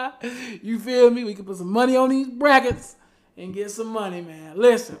 You feel me? We can put some money on these brackets and get some money, man.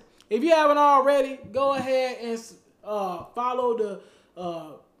 Listen, if you haven't already, go ahead and follow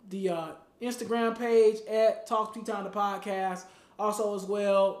the Instagram page at Talk Tea Time the podcast. Also, as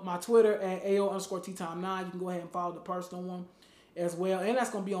well, my Twitter at AO_T-Time9. You can go ahead and follow the personal one as well. And that's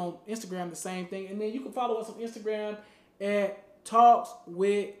going to be on Instagram, the same thing. And then you can follow us on Instagram at Talks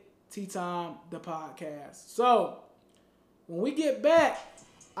with Tea Time the podcast. So, when we get back,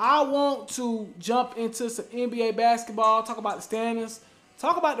 I want to jump into some NBA basketball, talk about the standings,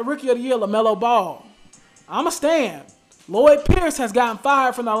 talk about the Rookie of the Year, LaMelo Ball. I'm a stand. Lloyd Pierce has gotten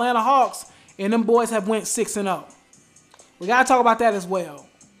fired from the Atlanta Hawks, and them boys have went 6-0. We got to talk about that as well.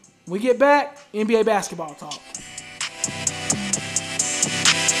 When we get back, NBA basketball talk.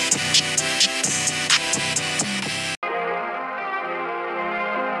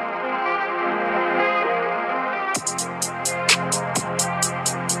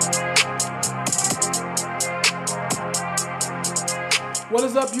 What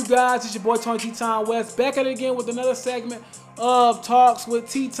is up, you guys? It's your boy Tony Tea Time West, back at it again with another segment of Talks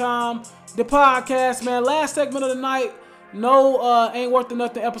with Tea Time, the podcast, man. Last segment of the night. No, ain't worth the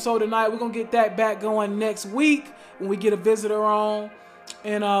nothing episode tonight. We're gonna get that back going next week when we get a visitor on.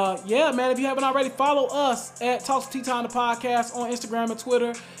 And yeah, man, if you haven't already, follow us at Talks with Tea Time, the podcast on Instagram and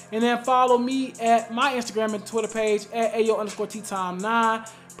Twitter. And then follow me at my Instagram and Twitter page at AO_T-Time9.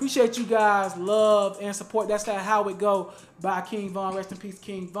 Appreciate you guys' love and support. That's how it go by King Von. Rest in peace,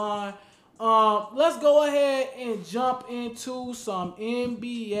 King Von. Let's go ahead and jump into some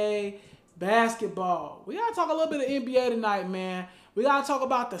NBA basketball. We got to talk a little bit of NBA tonight, man. We got to talk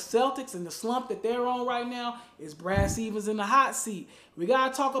about the Celtics and the slump that they're on right now. Is Brad Stevens in the hot seat? We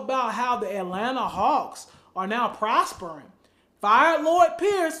got to talk about how the Atlanta Hawks are now prospering. Fired Lloyd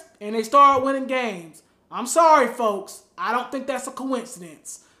Pierce, and they started winning games. I'm sorry, folks. I don't think that's a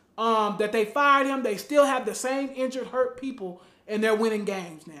coincidence. That they fired him. They still have the same injured, hurt people, and they're winning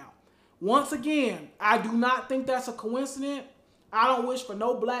games now. Once again, I do not think that's a coincidence. I don't wish for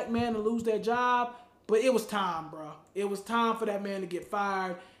no black man to lose their job, but it was time, bro. It was time for that man to get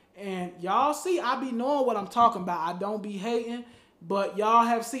fired. And y'all see, I be knowing what I'm talking about. I don't be hating. But y'all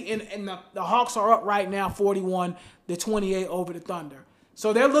have seen, and the Hawks are up right now 41-28 over the Thunder.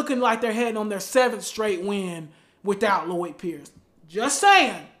 So they're looking like they're heading on their 7th straight win without Lloyd Pierce. Just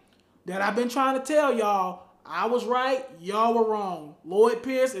saying that I've been trying to tell y'all, I was right, y'all were wrong. Lloyd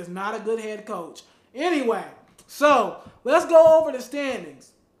Pierce is not a good head coach. Anyway, so let's go over the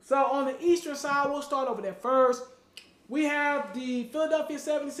standings. So on the Eastern side, we'll start over there first. We have the Philadelphia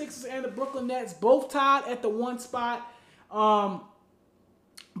 76ers and the Brooklyn Nets both tied at the 1 spot.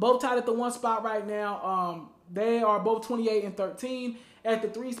 Both tied at the 1 spot right now. They are both 28-13. At the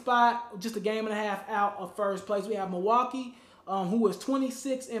 3 spot, just a game and a half out of first place, we have Milwaukee, who is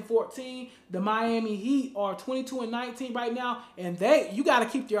 26-14. The Miami Heat are 22-19 right now, and you got to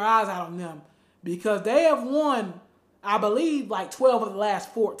keep your eyes out on them because they have won, I believe, like 12 of the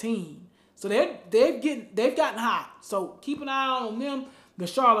last 14. So they've gotten hot. So keep an eye on them. The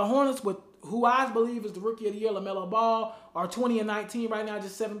Charlotte Hornets, with who I believe is the Rookie of the Year, LaMelo Ball, are 20-19 right now,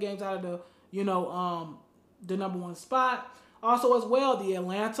 just 7 games out of the number 1 spot. Also, as well, the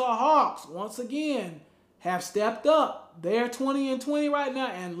Atlanta Hawks, once again, have stepped up. They're 20-20 right now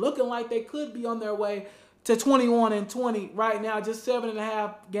and looking like they could be on their way to 21-20 right now, just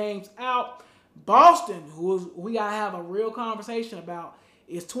 7.5 games out. Boston, who we got to have a real conversation about,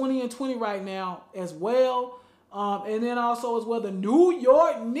 is 20-20 right now as well. And then also as well, the New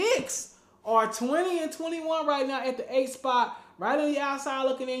York Knicks are 20-21 right now at the 8th spot. Right on the outside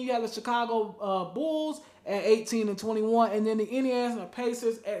looking in, you have the Chicago Bulls at 18-21, and then the Indiana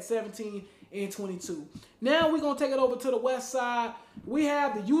Pacers at 17-22. Now we're going to take it over to the west side. We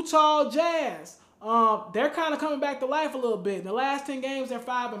have the Utah Jazz. They're kind of coming back to life a little bit. In the last 10 games, they're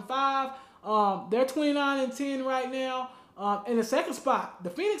 5-5. They're 29-10 right now. In the 2nd spot, the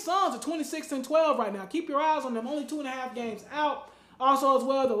Phoenix Suns are 26-12 right now. Keep your eyes on them. Only 2.5 games out. Also, as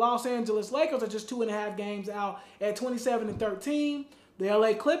well, the Los Angeles Lakers are just 2.5 games out at 27-13. The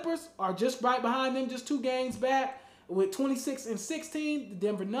LA Clippers are just right behind them, just 2 games back with 26-16. The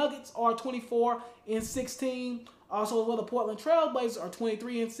Denver Nuggets are 24-16. Also, as well, the Portland Trailblazers are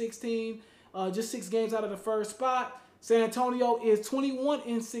 23-16, just 6 games out of the 1st spot. San Antonio is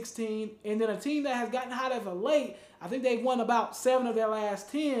 21-16, and then a team that has gotten hot as of late, I think they've won about 7 of their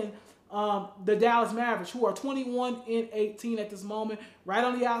last 10. The Dallas Mavericks, who are 21-18 at this moment. Right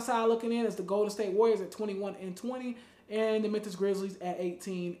on the outside looking in is the Golden State Warriors at 21-20, and the Memphis Grizzlies at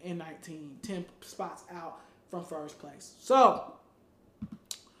 18-19, 10 spots out from first place. So,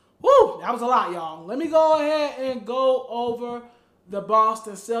 whoo, that was a lot, y'all. Let me go ahead and go over the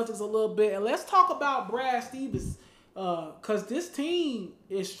Boston Celtics a little bit, and let's talk about Brad Stevens, because this team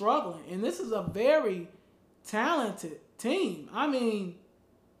is struggling, and this is a very talented team. I mean,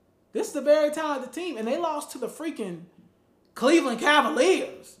 this is a very talented team, and they lost to the freaking Cleveland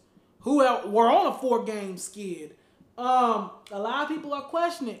Cavaliers, who were on a 4-game skid. A lot of people are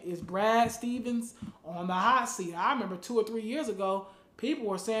questioning, is Brad Stevens on the hot seat? I remember 2 or 3 years ago, people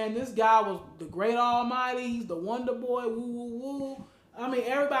were saying this guy was the great almighty, he's the wonder boy, woo, woo, woo. I mean,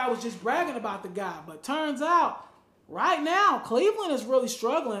 everybody was just bragging about the guy, but turns out, right now, Cleveland is really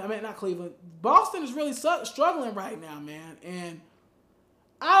struggling. I mean, not Cleveland. Boston is really struggling right now, man, and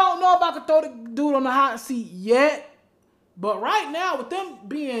I don't know if I could throw the dude on the hot seat yet, but right now, with them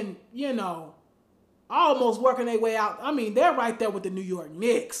being, almost working their way out, I mean, they're right there with the New York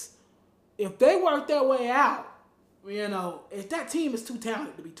Knicks. If they work their way out, if that team is too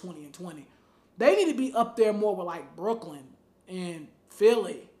talented to be 20-20, they need to be up there more with like Brooklyn and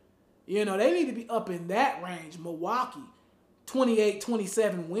Philly. They need to be up in that range. Milwaukee,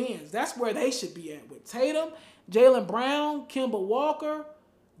 28-27 wins. That's where they should be at with Tatum, Jaylen Brown, Kemba Walker.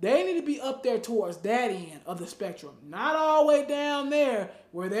 They need to be up there towards that end of the spectrum, not all the way down there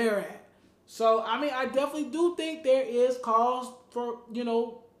where they're at. So, I mean, I definitely do think there is cause for,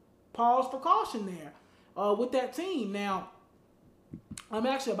 pause for caution there with that team. Now, I'm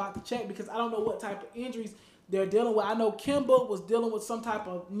actually about to check because I don't know what type of injuries they're dealing with. I know Kemba was dealing with some type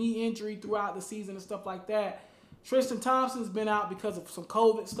of knee injury throughout the season and stuff like that. Tristan Thompson's been out because of some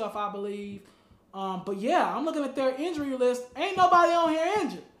COVID stuff, I believe. But yeah, I'm looking at their injury list. Ain't nobody on here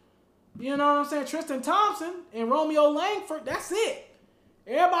injured. You know what I'm saying? Tristan Thompson and Romeo Langford, that's it.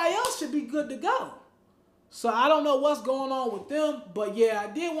 Everybody else should be good to go. So I don't know what's going on with them. But yeah,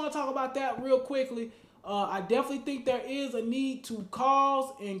 I did want to talk about that real quickly. I definitely think there is a need to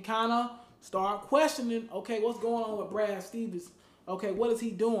pause and kind of start questioning, okay, what's going on with Brad Stevens? Okay, what is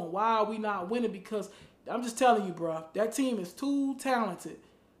he doing? Why are we not winning? Because I'm just telling you, bro, that team is too talented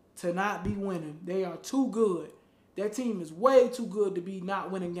to not be winning. They are too good. That team is way too good to be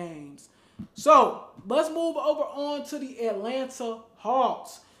not winning games. So let's move over on to the Atlanta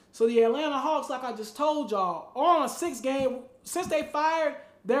Hawks. So the Atlanta Hawks, like I just told y'all, are on a 6-game since they fired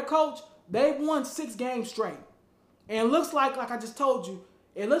their coach, they won 6 games straight. And it looks like I just told you,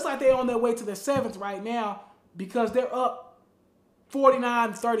 it looks like they're on their way to their 7th right now because they're up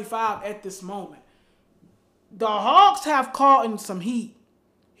 49-35 at this moment. The Hawks have caught in some heat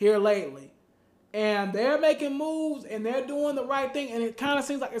here lately. And they're making moves and they're doing the right thing. And it kind of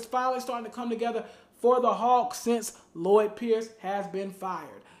seems like it's finally starting to come together for the Hawks since Lloyd Pierce has been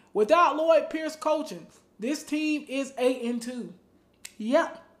fired. Without Lloyd Pierce coaching, this team is 8-2.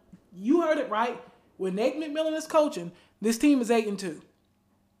 Yep, you heard it right. When Nate McMillan is coaching, this team is 8-2.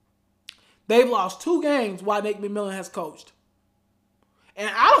 They've lost 2 games while Nate McMillan has coached. And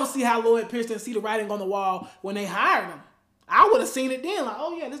I don't see how Lloyd Pierce didn't see the writing on the wall when they hired him. I would have seen it then, like,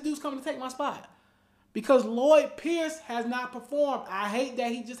 oh yeah, this dude's coming to take my spot. Because Lloyd Pierce has not performed. I hate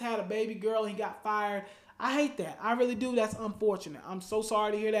that he just had a baby girl and he got fired. I hate that. I really do. That's unfortunate. I'm so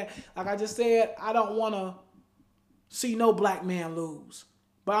sorry to hear that. Like I just said, I don't want to see no black man lose.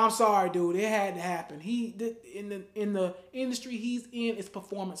 But I'm sorry, dude. It had to happen. In the industry he's in, it's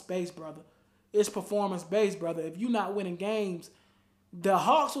performance-based, brother. It's performance-based, brother. If you're not winning games, the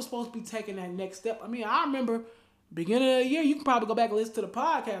Hawks were supposed to be taking that next step. I mean, I remember beginning of the year, you can probably go back and listen to the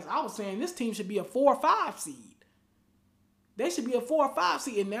podcast. I was saying this team should be a 4 or 5 seed. They should be a 4 or 5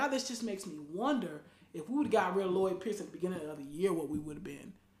 seed. And now this just makes me wonder if we would have got rid of Lloyd Pierce at the beginning of the year, what we would have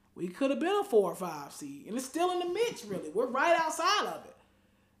been. We could have been a 4 or 5 seed. And it's still in the mix, really. We're right outside of it.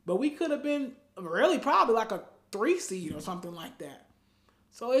 But we could have been really probably like a 3 seed or something like that.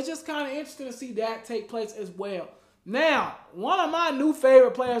 So it's just kind of interesting to see that take place as well. Now, one of my new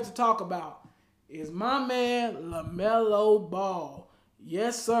favorite players to talk about is my man LaMelo Ball.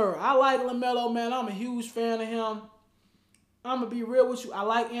 Yes, sir. I like LaMelo, man. I'm a huge fan of him. I'm going to be real with you. I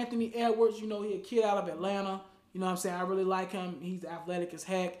like Anthony Edwards. You know, he's a kid out of Atlanta. You know what I'm saying? I really like him. He's athletic as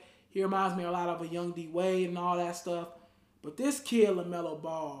heck. He reminds me a lot of a young D Wade and all that stuff. But this kid, LaMelo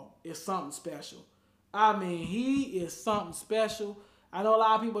Ball, is something special. I mean, he is something special. I know a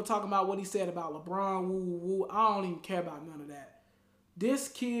lot of people are talking about what he said about LeBron, woo, woo, woo. I don't even care about none of that. This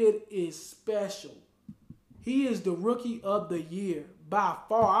kid is special. He is the rookie of the year by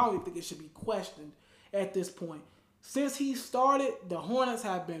far. I don't even think it should be questioned at this point. Since he started, the Hornets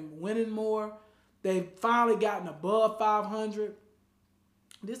have been winning more. They've finally gotten above 500.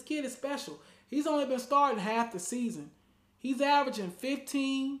 This kid is special. He's only been starting half the season. He's averaging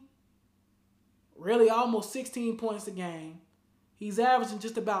 15, really almost 16 points a game. He's averaging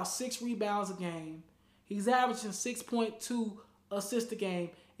just about 6 rebounds a game. He's averaging 6.2 assists a game.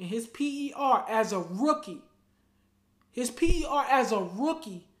 And his PER as a rookie, is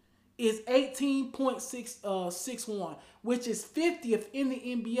 18.61, which is 50th in the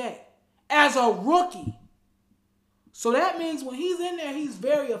NBA as a rookie. So that means when he's in there, he's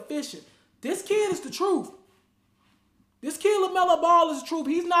very efficient. This kid is the truth. This kid LaMelo Ball is the truth.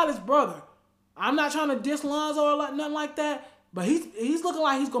 He's not his brother. I'm not trying to diss Lonzo or nothing like that. But he's looking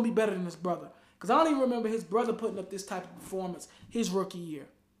like he's going to be better than his brother. Because I don't even remember his brother putting up this type of performance his rookie year.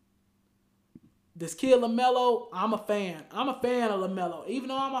 This kid LaMelo, I'm a fan. I'm a fan of LaMelo. Even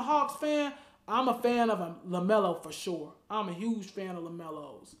though I'm a Hawks fan, I'm a fan of LaMelo for sure. I'm a huge fan of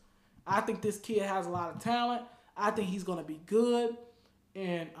LaMelo's. I think this kid has a lot of talent. I think he's going to be good.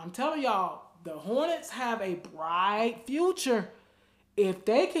 And I'm telling y'all, the Hornets have a bright future. If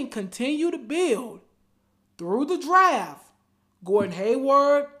they can continue to build through the draft, Gordon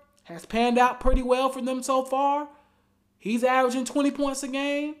Hayward has panned out pretty well for them so far. He's averaging 20 points a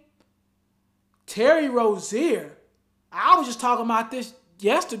game. Terry Rozier, I was just talking about this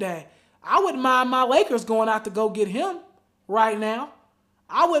yesterday. I wouldn't mind my Lakers going out to go get him right now.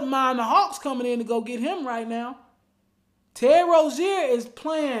 I wouldn't mind the Hawks coming in to go get him right now. Terry Rozier is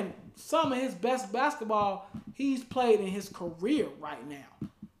playing some of his best basketball he's played in his career right now.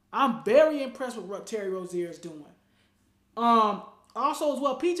 I'm very impressed with what Terry Rozier is doing. Also as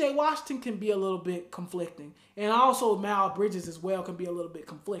well, PJ Washington can be a little bit conflicting. And also Miles Bridges as well can be a little bit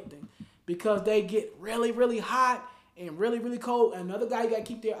conflicting. Because they get really, really hot and really, really cold. And another guy you got to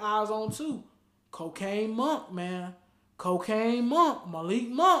keep their eyes on too. Cocaine Monk, man. Cocaine Monk.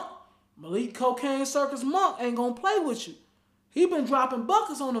 Malik Cocaine Circus Monk ain't going to play with you. He been dropping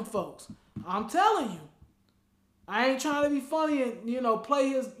buckets on them folks. I'm telling you. I ain't trying to be funny and, play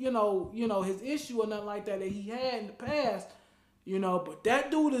his, his issue or nothing like that he had in the past. But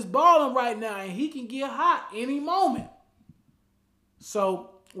that dude is balling right now and he can get hot any moment.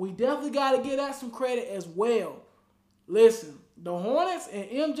 So we definitely got to give that some credit as well. Listen, the Hornets and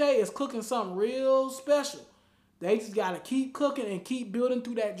MJ is cooking something real special. They just got to keep cooking and keep building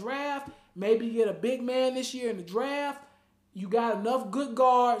through that draft. Maybe get a big man this year in the draft. You got enough good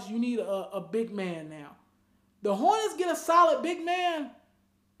guards. You need a big man now. the Hornets get a solid big man,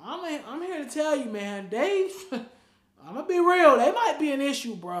 I'm here to tell you, man, I'm going to be real. They might be an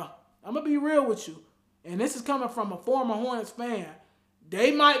issue, bro. I'm going to be real with you. And this is coming from a former Hornets fan.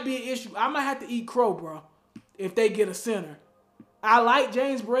 They might be an issue. I might have to eat crow, bro, if they get a center. I like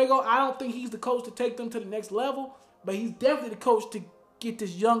James Borrego. I don't think he's the coach to take them to the next level, but he's definitely the coach to get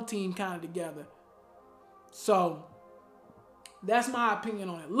this young team kind of together. So that's my opinion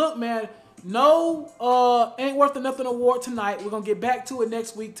on it. Look, man, no Ain't Worth of Nothing award tonight. We're going to get back to it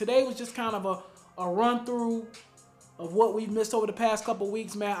next week. Today was just kind of a run-through of what we've missed over the past couple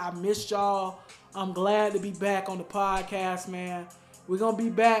weeks, man. I missed y'all. I'm glad to be back on the podcast, man. We're going to be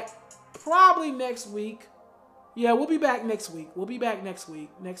back probably next week. Yeah, we'll be back next week.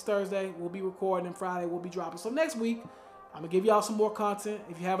 Next Thursday, we'll be recording, and Friday we'll be dropping. So next week, I'm going to give y'all some more content.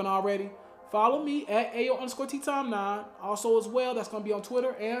 If you haven't already, follow me at AO_TeaTime9. Also as well, that's going to be on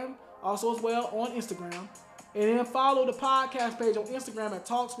Twitter and also as well on Instagram. And then follow the podcast page on Instagram at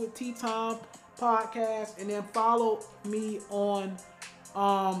Talks with Tea Time Podcast. And then follow me on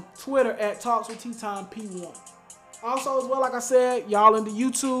Twitter at Talks with Tea Time P1. Also as well, like I said, y'all into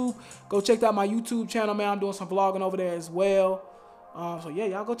YouTube, go check out my YouTube channel, man. I'm doing some vlogging over there as well. So yeah,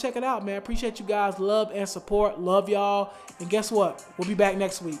 y'all go check it out, man. Appreciate you guys' love and support. Love y'all. And guess what? We'll be back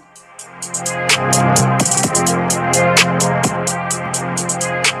next week.